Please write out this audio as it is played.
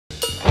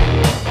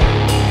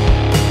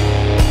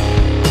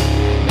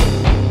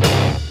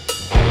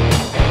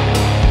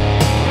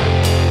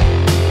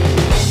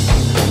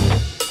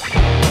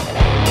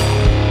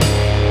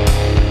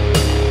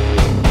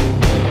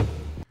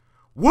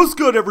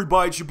good,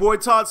 everybody? It's your boy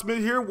Todd Smith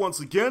here once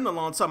again,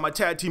 alongside my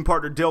tag team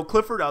partner Dale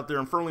Clifford out there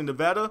in Fernley,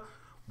 Nevada.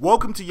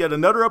 Welcome to yet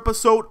another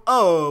episode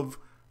of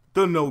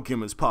the No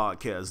Gimmicks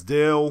podcast.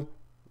 Dale,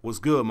 what's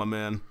good, my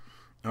man?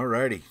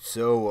 Alrighty,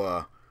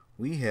 so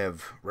we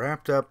have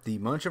wrapped up the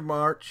month of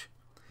March.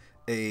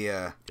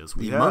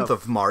 Month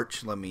of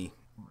March. Let me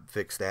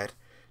fix that.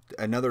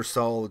 Another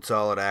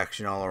solid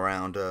action all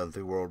around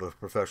the world of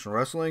professional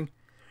wrestling.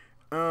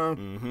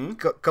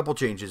 Couple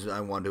changes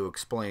I want to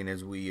explain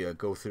as we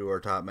go through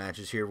our top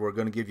matches here. We're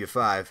going to give you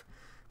 5,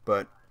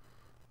 but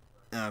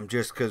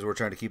just because we're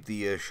trying to keep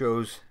the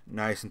shows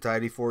nice and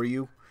tidy for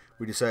you,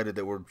 we decided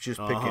that we're just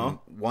picking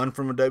one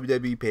from a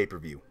WWE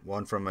pay-per-view,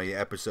 one from an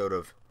episode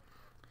of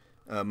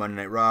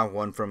Monday Night Raw,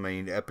 one from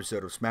an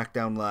episode of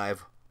SmackDown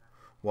Live,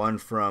 one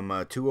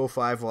from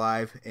 205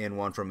 Live, and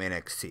one from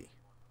NXT.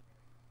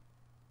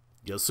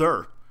 Yes,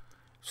 sir.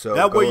 So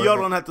that way y'all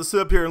don't have to sit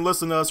up here and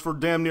listen to us for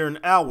damn near an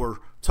hour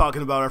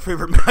talking about our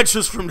favorite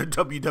matches from the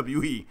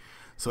WWE.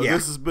 So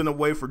This has been a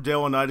way for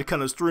Dale and I to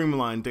kind of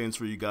streamline things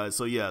for you guys.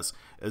 So yes,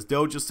 as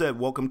Dale just said,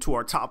 welcome to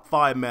our top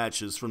 5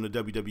 matches from the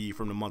WWE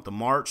from the month of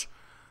March.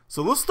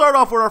 So let's start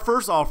off with our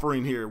first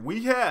offering here.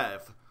 We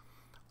have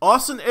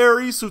Austin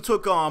Aries, who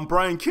took on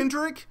Brian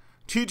Kendrick,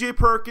 TJ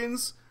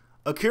Perkins,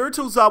 Akira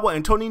Tozawa,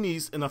 and Tony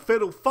Nese in a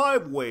fatal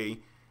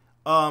 5-way.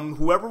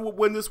 Whoever would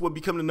win this would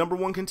become the number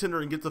 1 contender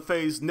and get to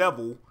face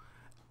Neville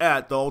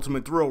at the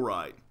Ultimate Thrill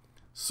Ride.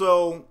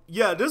 So,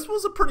 yeah, this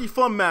was a pretty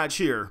fun match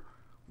here,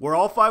 where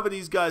all 5 of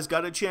these guys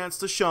got a chance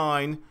to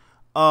shine.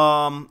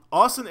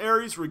 Austin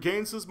Aries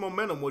regains his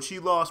momentum, which he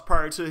lost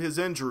prior to his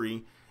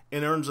injury,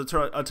 and earns a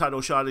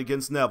title shot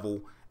against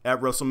Neville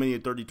at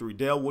WrestleMania 33.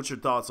 Dale, what's your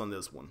thoughts on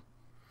this one?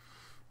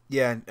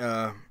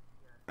 Yeah,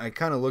 I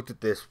kind of looked at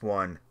this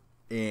one,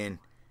 and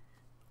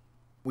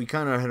we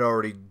kind of had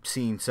already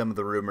seen some of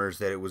the rumors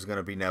that it was going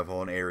to be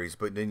Neville and Aries,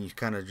 but then you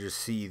kind of just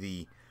see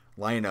the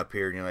lineup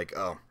here, and you're like,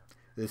 oh,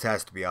 this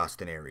has to be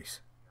Austin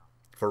Aries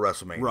for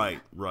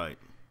WrestleMania. Right.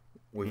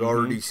 We've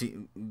already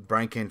seen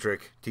Brian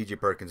Kendrick, TJ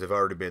Perkins have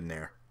already been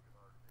there.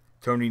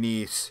 Tony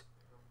Nese,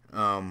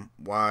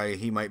 why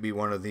he might be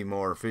one of the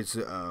more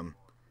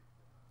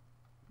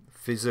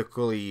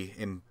physically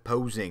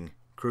imposing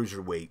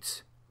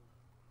cruiserweights,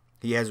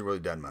 he hasn't really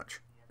done much.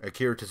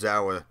 Akira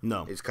Tozawa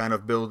is kind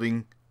of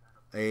building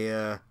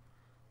a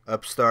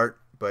upstart,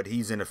 but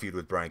he's in a feud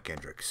with Brian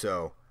Kendrick,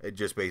 so it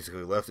just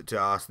basically left it to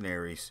Austin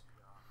Aries,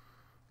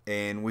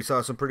 and we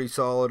saw some pretty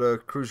solid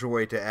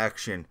cruiserweight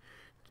action.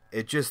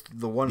 It just,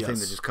 the one thing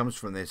that just comes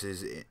from this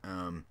is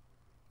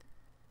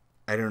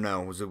I don't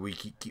know, was that we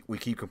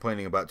keep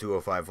complaining about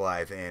 205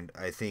 Live, and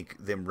I think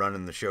them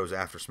running the shows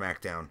after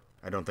SmackDown,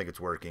 I don't think it's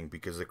working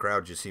because the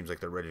crowd just seems like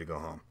they're ready to go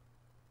home.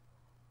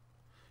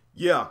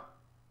 Yeah,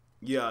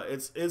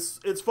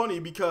 it's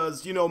funny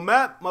because, you know,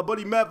 my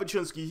buddy Matt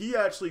Vachinsky, he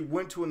actually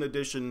went to an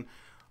edition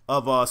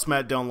of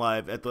SmackDown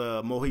Live at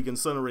the Mohegan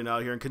Sun Arena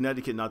out here in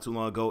Connecticut not too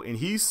long ago, and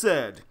he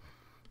said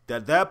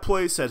that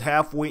place had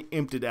halfway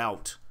emptied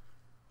out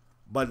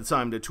by the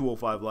time that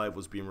 205 Live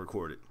was being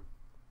recorded.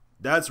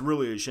 That's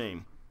really a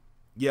shame.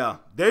 Yeah,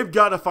 they've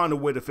got to find a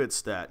way to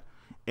fix that.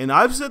 And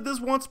I've said this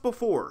once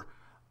before.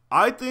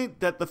 I think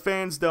that the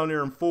fans down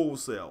there in Full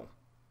Sail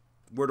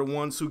were the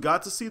ones who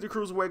got to see the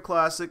Cruiserweight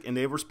Classic, and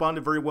they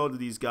responded very well to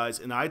these guys,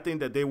 and I think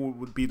that they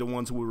would be the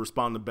ones who would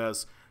respond the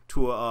best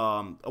to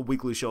a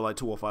weekly show like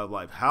 205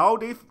 Live. How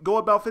they go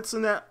about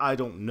fixing that, I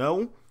don't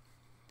know,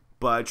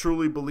 but I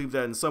truly believe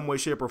that in some way,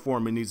 shape, or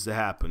form it needs to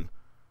happen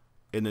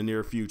in the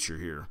near future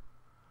here.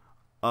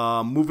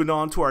 Moving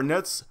on to our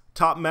next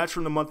top match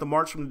from the month of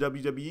March from the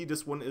WWE.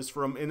 This one is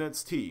from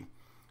NXT.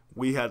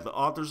 We had the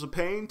Authors of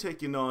Pain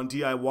taking on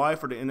DIY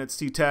for the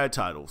NXT tag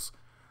titles.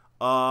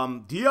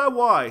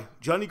 DIY,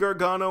 Johnny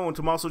Gargano and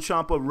Tommaso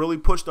Ciampa really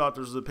pushed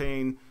Authors of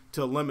Pain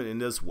to a limit in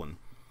this one.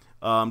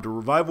 The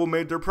Revival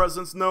made their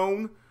presence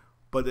known,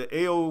 but the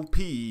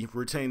AOP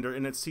retained their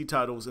NXT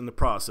titles in the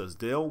process.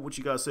 Dale, what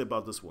you guys say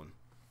about this one?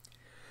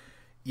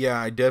 Yeah,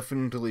 I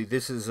definitely,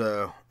 this is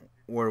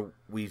where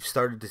we've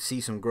started to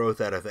see some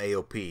growth out of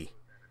AOP.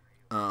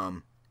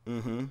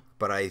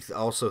 But I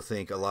also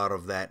think a lot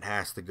of that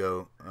has to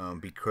go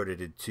be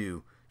credited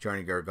to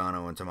Johnny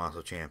Gargano and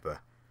Tommaso Ciampa.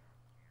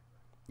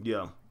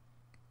 Yeah.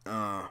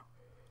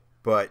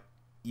 But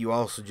you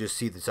also just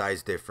see the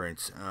size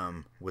difference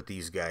with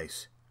these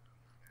guys.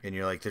 And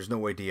you're like, there's no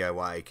way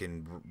DIY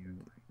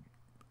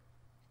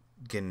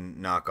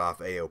can knock off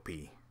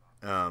AOP.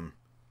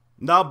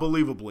 Not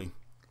believably.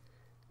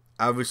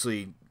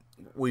 Obviously,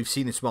 we've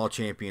seen the small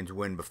champions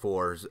win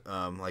before,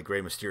 like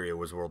Rey Mysterio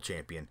was world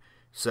champion.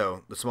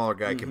 So the smaller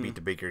guy can beat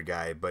the bigger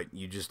guy, but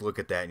you just look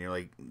at that and you're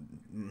like,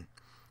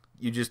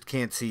 you just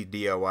can't see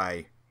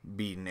DIY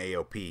beating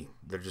AOP.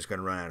 They're just going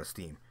to run out of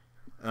steam.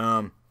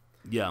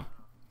 Yeah.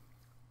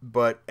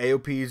 But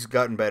AOP's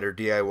gotten better.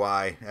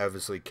 DIY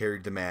obviously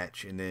carried the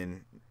match, and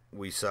then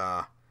we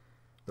saw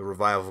the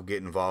Revival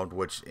get involved,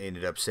 which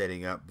ended up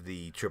setting up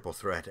the triple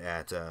threat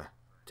at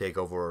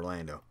TakeOver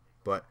Orlando.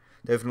 But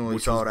definitely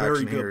which solid was very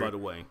action good, here. by the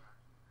way.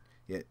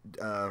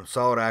 Yeah,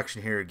 solid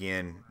action here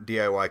again.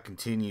 DIY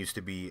continues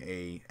to be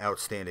a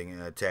outstanding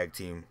tag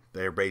team.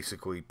 They're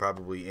basically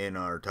probably in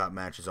our top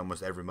matches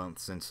almost every month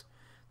since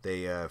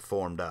they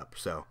formed up.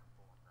 So,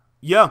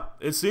 yeah,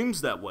 it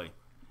seems that way.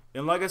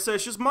 And like I said,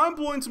 it's just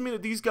mind-blowing to me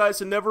that these guys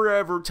had never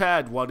ever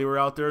tagged while they were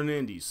out there in the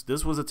Indies.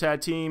 This was a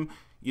tag team,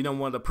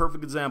 one of the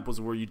perfect examples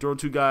where you throw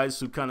two guys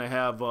who kind of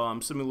have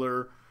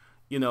similar,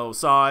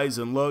 size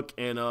and look,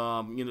 and,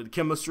 the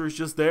chemistry is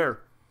just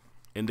there.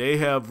 And they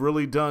have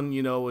really done,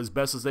 as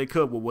best as they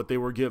could with what they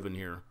were given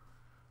here.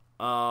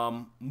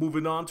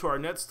 Moving on to our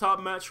next top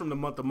match from the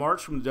month of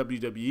March from the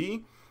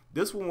WWE.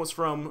 This one was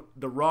from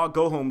the Raw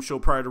Go-Home show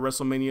prior to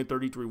WrestleMania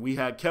 33. We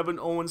had Kevin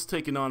Owens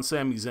taking on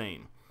Sami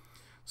Zayn.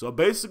 So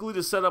basically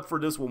the setup for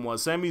this one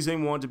was Sami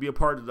Zayn wanted to be a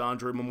part of the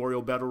Andre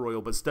Memorial Battle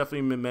Royal, but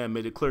Stephanie McMahon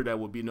made it clear that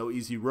would be no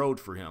easy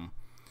road for him.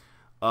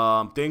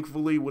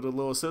 Thankfully, with a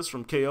little assist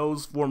from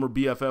KO's former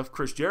BFF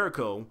Chris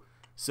Jericho,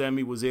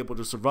 Sami was able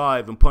to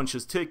survive and punch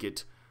his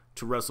ticket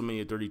to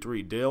WrestleMania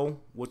 33.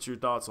 Dale, what's your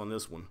thoughts on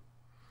this one?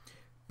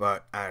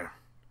 But I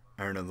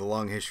don't know, the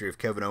long history of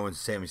Kevin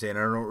Owens and Sami Zayn,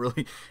 I don't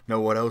really know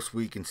what else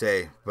we can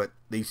say, but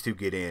these two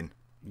get in,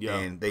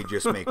 and they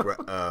just make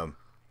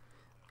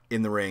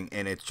in the ring,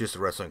 and it's just a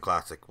wrestling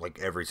classic, like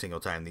every single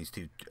time these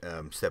two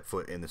step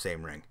foot in the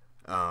same ring.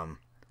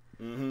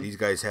 These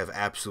guys have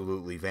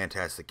absolutely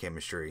fantastic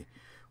chemistry,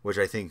 which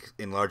I think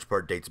in large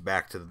part dates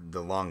back to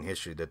the long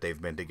history that they've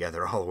been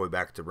together all the way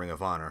back to Ring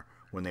of Honor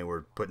when they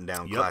were putting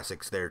down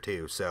classics there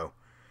too. So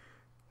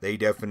they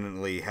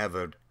definitely have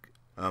a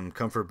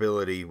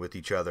comfortability with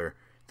each other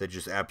that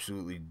just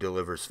absolutely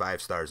delivers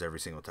 5 stars every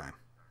single time.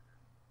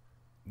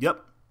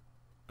 Yep.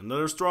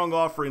 Another strong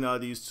offering out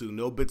of these two.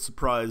 No bit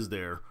surprised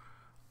there.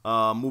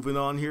 Moving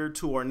on here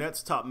to our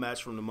next top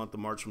match from the month of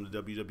March from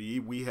the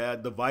WWE. We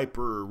had the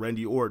Viper,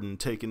 Randy Orton,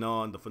 taking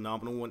on the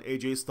phenomenal one,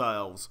 AJ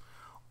Styles,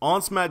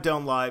 on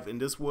SmackDown Live,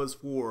 and this was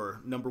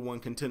for number 1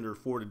 contender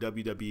for the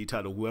WWE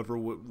title. Whoever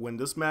would win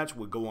this match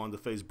would go on to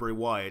face Bray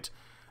Wyatt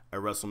at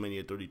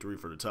WrestleMania 33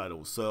 for the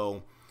title.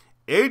 So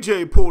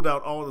AJ pulled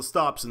out all the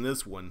stops in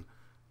this one,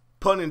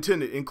 pun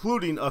intended,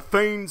 including a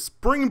feigned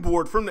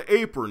springboard from the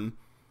apron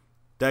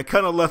that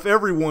kind of left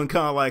everyone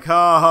kind of like,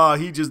 ha ha,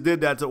 he just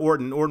did that to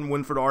Orton. Orton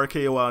went for the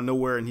RKO out of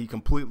nowhere, and he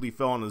completely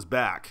fell on his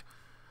back.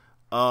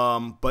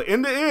 But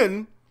in the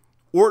end,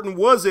 Orton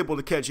was able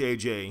to catch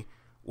AJ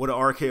with an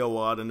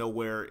RKO out of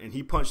nowhere, and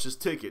he punched his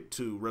ticket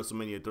to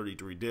WrestleMania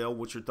 33. Dale,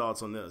 what's your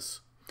thoughts on this?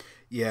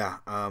 Yeah,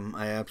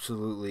 I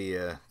absolutely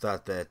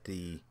thought that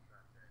the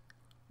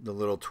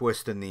little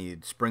twist in the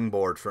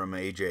springboard from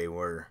AJ,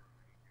 where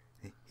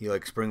he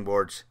like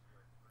springboards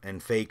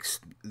and fakes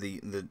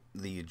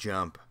the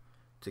jump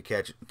to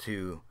catch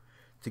to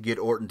get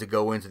Orton to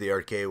go into the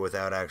RKO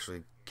without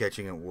actually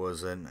catching it,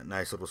 was a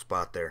nice little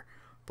spot there.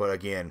 But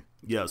again,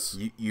 yes,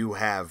 you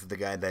have the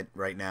guy that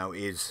right now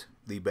is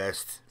the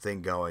best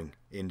thing going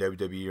in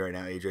WWE right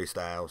now, AJ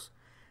Styles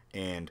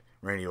and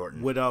Randy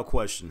Orton. Without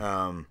question.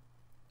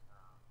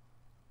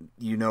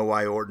 You know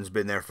why Orton's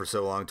been there for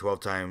so long,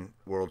 12-time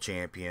world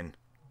champion,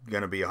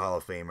 going to be a Hall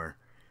of Famer.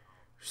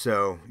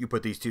 So you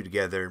put these two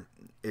together,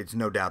 it's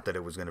no doubt that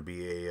it was going to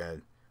be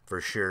a,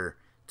 for sure,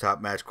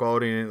 top match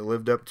quality, and it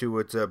lived up to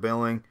its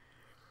billing.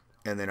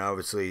 And then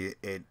obviously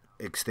it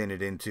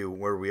extended into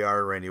where we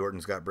are. Randy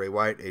Orton's got Bray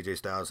Wyatt, AJ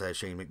Styles has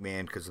Shane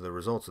McMahon because of the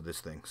results of this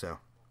thing. So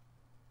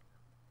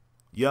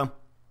yeah,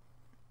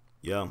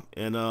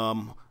 and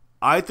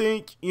I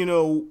think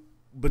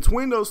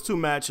between those two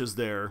matches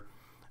there,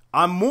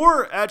 I'm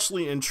more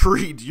actually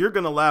intrigued. You're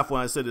gonna laugh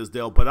when I say this,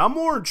 Dale, but I'm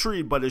more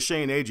intrigued by the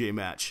Shane AJ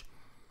match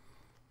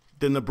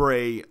than the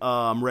Bray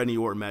Randy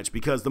Orton match,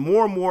 because the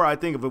more and more I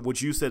think of it,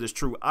 what you said is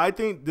true. I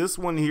think this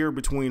one here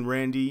between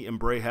Randy and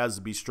Bray has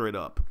to be straight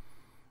up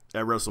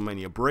at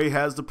WrestleMania. Bray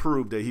has to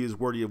prove that he is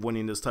worthy of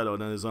winning this title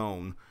on his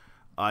own.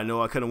 I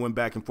know I kind of went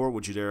back and forth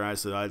with you there. I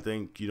said I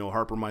think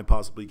Harper might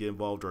possibly get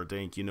involved, or I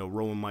think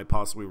Roman might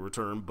possibly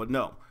return, but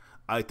no,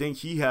 I think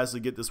he has to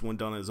get this one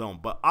done on his own.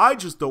 But I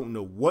just don't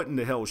know what in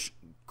the hell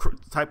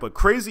type of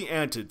crazy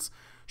antics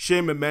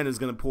Shane McMahon is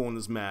going to pull in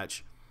this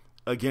match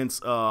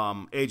against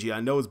AJ.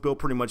 I know it's built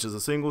pretty much as a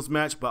singles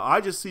match, but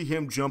I just see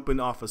him jumping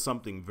off of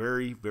something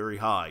very, very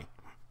high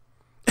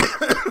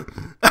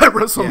at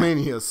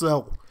WrestleMania. Yeah.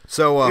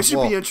 So it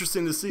should be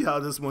interesting to see how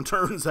this one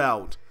turns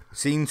out.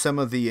 Seen some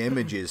of the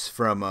images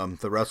from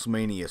the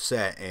WrestleMania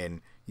set,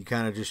 and you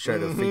kind of just try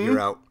to figure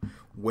out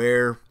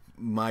where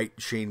might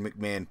Shane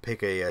McMahon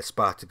pick a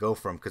spot to go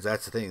from, because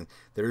that's the thing.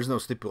 There is no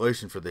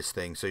stipulation for this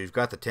thing, so you've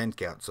got the 10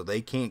 count, so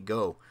they can't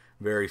go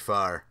very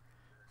far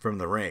from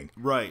the ring.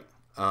 Right.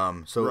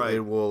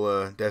 It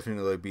will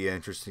definitely be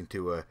interesting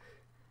to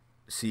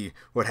see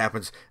what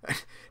happens.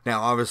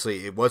 Now,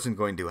 obviously, it wasn't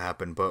going to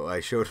happen, but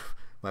I showed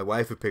my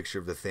wife a picture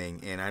of the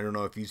thing, and I don't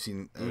know if you've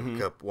seen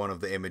one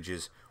of the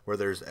images where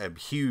there's a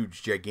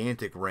huge,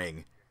 gigantic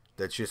ring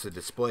that's just a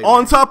display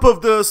on top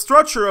of the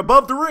structure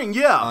above the ring.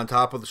 Yeah, on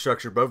top of the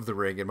structure above the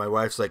ring, and my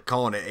wife's like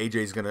calling it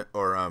AJ's gonna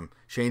or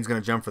Shane's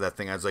gonna jump for that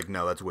thing. I was like,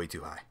 no, that's way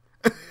too high.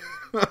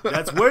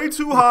 That's way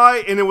too high,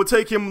 and it would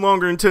take him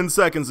longer than 10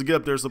 seconds to get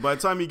up there. So by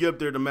the time you get up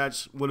there, the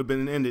match would have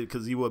been ended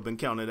because he would have been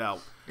counted out.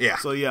 Yeah.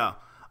 So, yeah.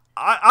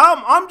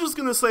 I'm just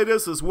going to say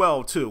this as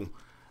well, too.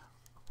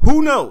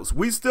 Who knows?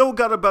 We still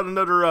got about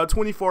another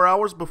 24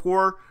 hours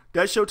before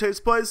that show takes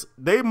place.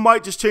 They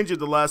might just change it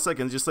the last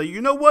second. Just say,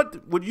 you know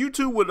what? With you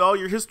two, with all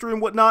your history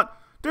and whatnot,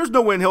 there's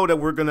no way in hell that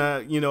we're going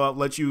to,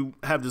 let you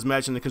have this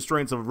match in the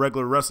constraints of a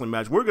regular wrestling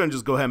match. We're going to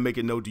just go ahead and make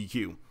it no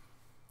DQ.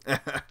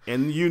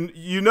 And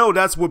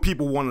that's what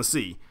people want to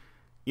see.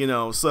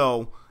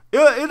 So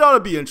it ought to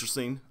be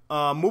interesting.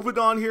 Moving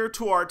on here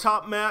to our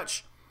top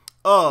match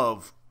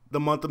of the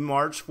month of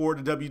March for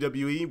the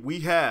WWE, we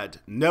had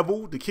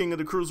Neville, the king of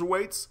the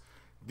cruiserweights,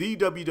 the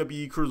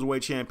WWE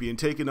Cruiserweight Champion,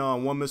 taking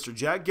on one Mr.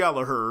 Jack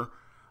Gallagher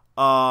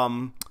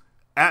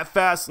at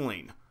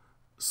Fastlane.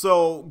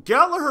 So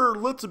Gallagher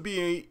looked to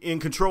be in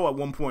control at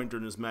one point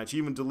during this match,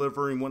 even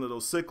delivering one of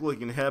those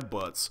sick-looking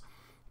headbutts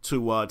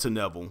to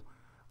Neville.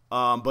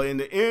 But in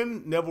the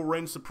end, Neville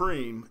reigned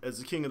supreme as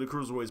the king of the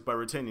cruiserweights by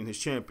retaining his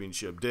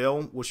championship.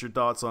 Dale, what's your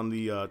thoughts on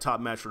the top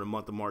match for the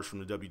month of March from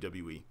the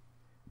WWE?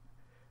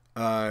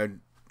 I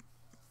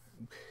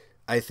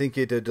think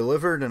it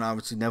delivered, and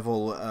obviously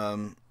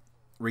Neville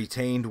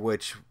retained,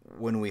 which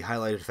when we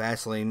highlighted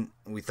Fastlane,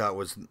 we thought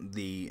was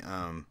the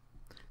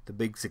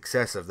big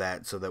success of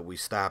that, so that we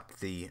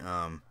stopped the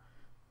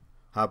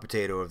hot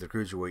potato of the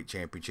Cruiserweight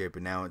Championship,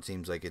 and now it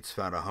seems like it's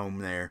found a home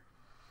there.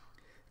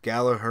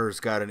 Gallagher's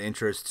got an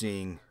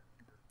interesting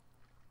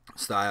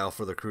style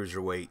for the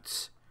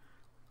Cruiserweights,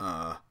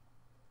 and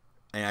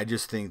I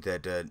just think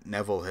that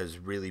Neville has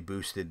really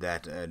boosted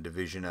that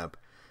division up.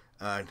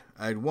 I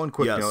had one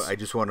quick note. I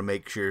just want to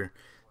make sure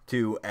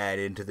to add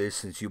into this,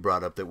 since you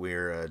brought up that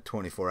we're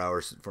 24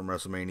 hours from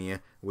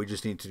WrestleMania. We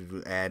just need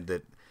to add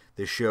that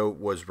this show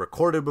was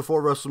recorded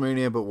before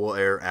WrestleMania, but will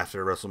air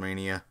after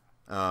WrestleMania.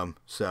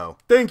 So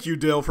thank you,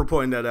 Dale, for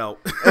pointing that out.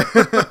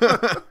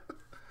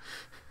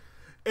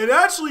 And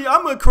actually,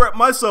 I'm going to correct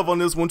myself on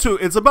this one, too.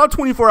 It's about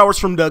 24 hours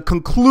from the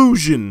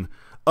conclusion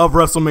of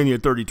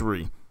WrestleMania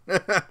 33.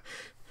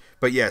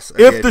 But yes.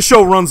 If the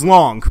show runs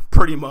long,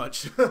 pretty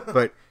much.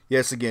 But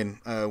yes, again,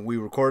 we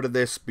recorded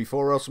this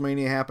before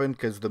WrestleMania happened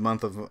because the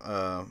month of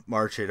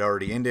March had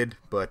already ended.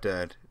 But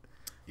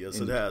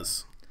yes, it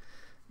has.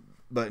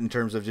 But in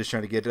terms of just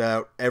trying to get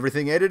out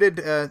everything edited,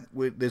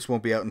 this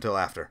won't be out until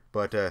after.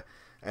 But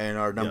and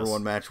our number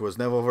one match was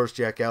Neville versus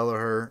Jack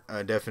Gallagher.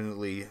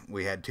 Definitely,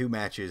 we had two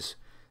matches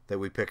that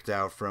we picked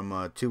out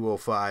from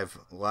 205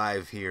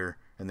 Live here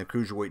in the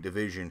Cruiserweight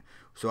division.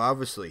 So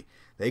obviously,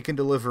 they can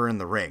deliver in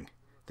the ring.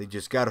 They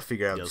just got to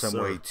figure out some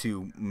way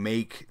to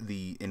make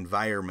the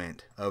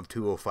environment of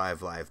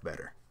 205 Live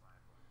better.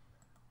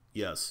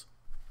 Yes.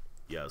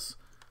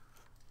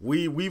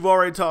 We've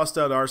already tossed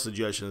out our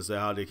suggestions to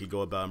how they could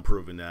go about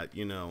improving that.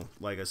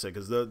 Like I said,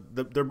 because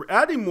they're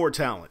adding more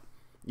talent.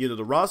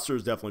 The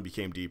rosters definitely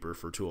became deeper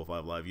for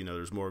 205 Live.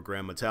 There's more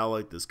Grand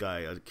Metalik, this guy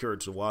Akira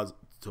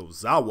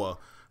Tozawa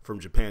from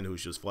Japan,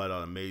 who's just flat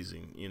out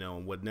amazing.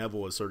 And what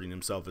Neville asserting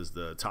himself as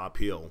the top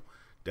heel,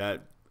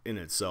 that in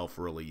itself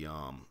really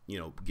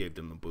gave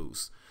them a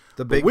boost.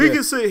 We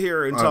can sit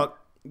here and talk.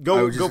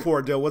 Go for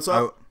it, Dale. What's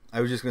up? I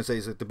was just going to say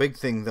is that the big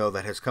thing, though,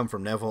 that has come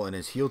from Neville and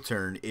his heel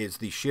turn is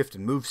the shift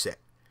in moveset.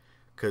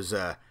 Because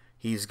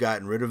he's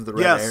gotten rid of the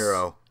Red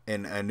Arrow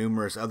and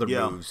numerous other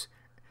moves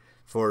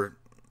for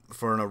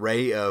an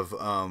array of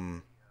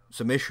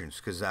submissions.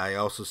 Because I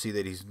also see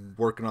that he's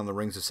working on the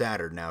Rings of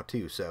Saturn now,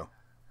 too. So,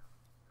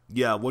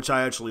 yeah, which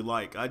I actually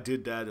like. I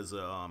did that as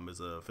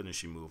a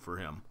finishing move for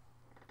him.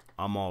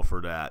 I'm all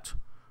for that.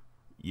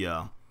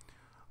 Yeah.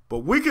 But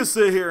we can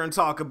sit here and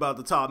talk about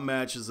the top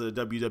matches of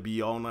the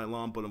WWE all night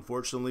long, but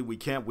unfortunately we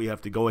can't. We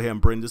have to go ahead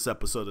and bring this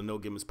episode of No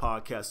Gimmicks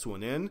Podcast to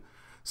an end.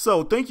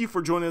 So thank you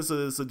for joining us in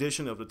this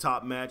edition of the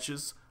top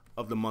matches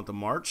of the month of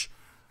March.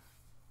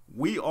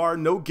 We are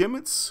No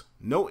Gimmicks,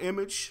 No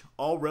Image,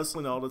 all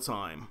wrestling all the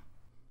time.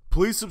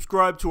 Please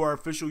subscribe to our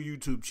official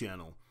YouTube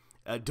channel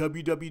at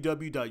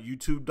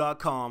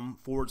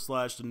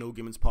www.youtube.com/the No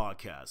Gimmicks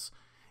Podcast.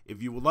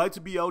 If you would like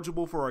to be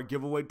eligible for our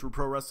giveaway through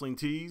Pro Wrestling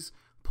Tees,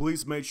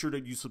 please make sure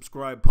that you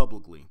subscribe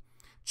publicly.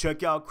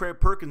 Check out Craig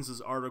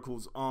Perkins'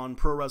 articles on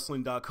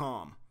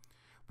ProWrestling.com.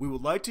 We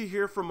would like to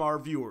hear from our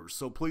viewers,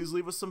 so please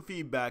leave us some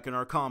feedback in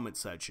our comment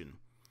section.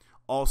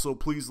 Also,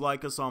 please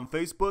like us on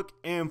Facebook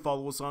and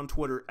follow us on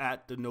Twitter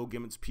at the No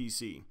Gimmicks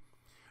PC.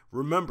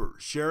 Remember,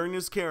 sharing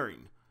is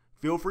caring.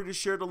 Feel free to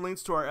share the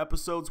links to our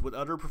episodes with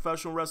other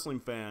professional wrestling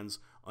fans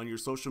on your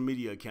social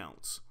media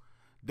accounts.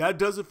 That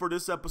does it for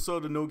this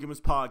episode of No Gimmicks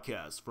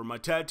Podcast. For my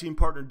tag team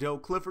partner Dale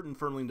Clifford in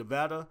Fernley,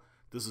 Nevada,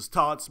 this is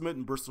Todd Smith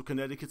in Bristol,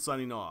 Connecticut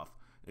signing off.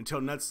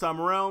 Until next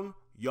time around,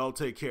 y'all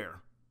take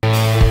care.